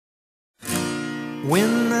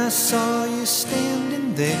when I saw you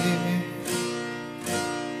standing there.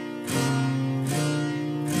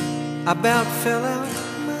 I about fell out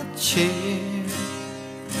my chair,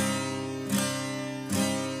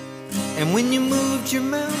 and when you moved your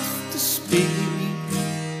mouth to speak,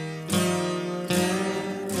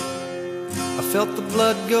 I felt the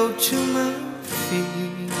blood go to my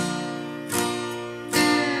feet.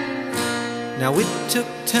 Now it took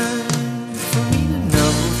time for me to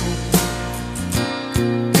know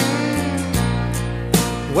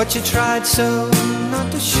what you tried so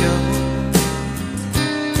not to show.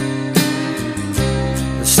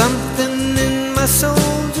 Something in my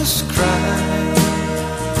soul just cried.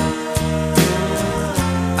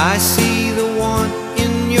 I see the want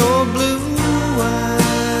in your blue eyes.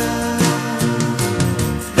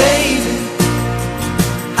 Baby,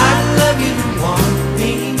 I love you to want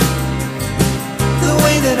me the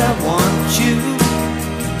way that I want you,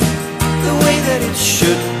 the way that it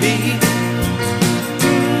should be.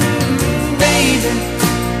 Baby,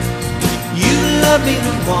 you love me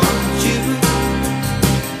to want you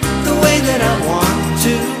the way that I want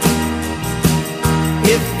to,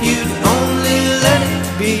 if you'd only let it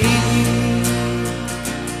be.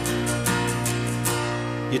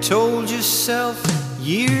 You told yourself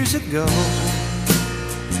years ago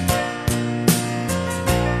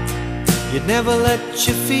you'd never let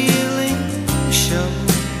your feelings show.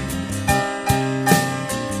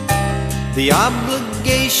 The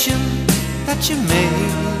obligation that you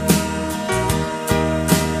made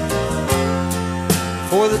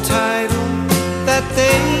for the title that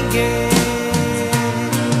they gave.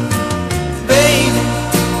 Baby,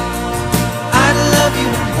 I'd love you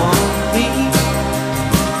and want me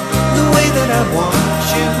the way that I want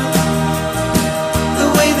you, the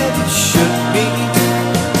way that it should be.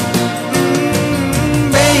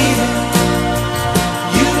 Baby,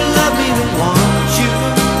 you love me to want you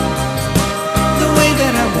the way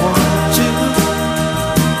that I want to,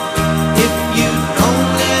 if you'd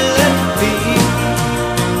only let it be.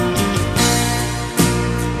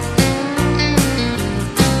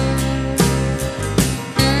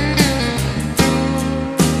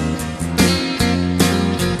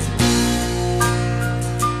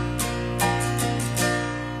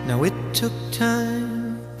 Now it took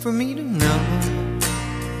time for me to know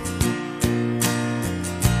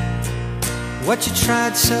what you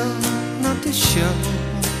tried so not to show.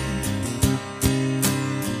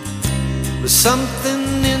 But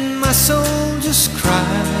something in my soul just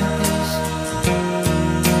cries.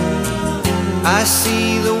 I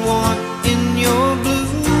see the want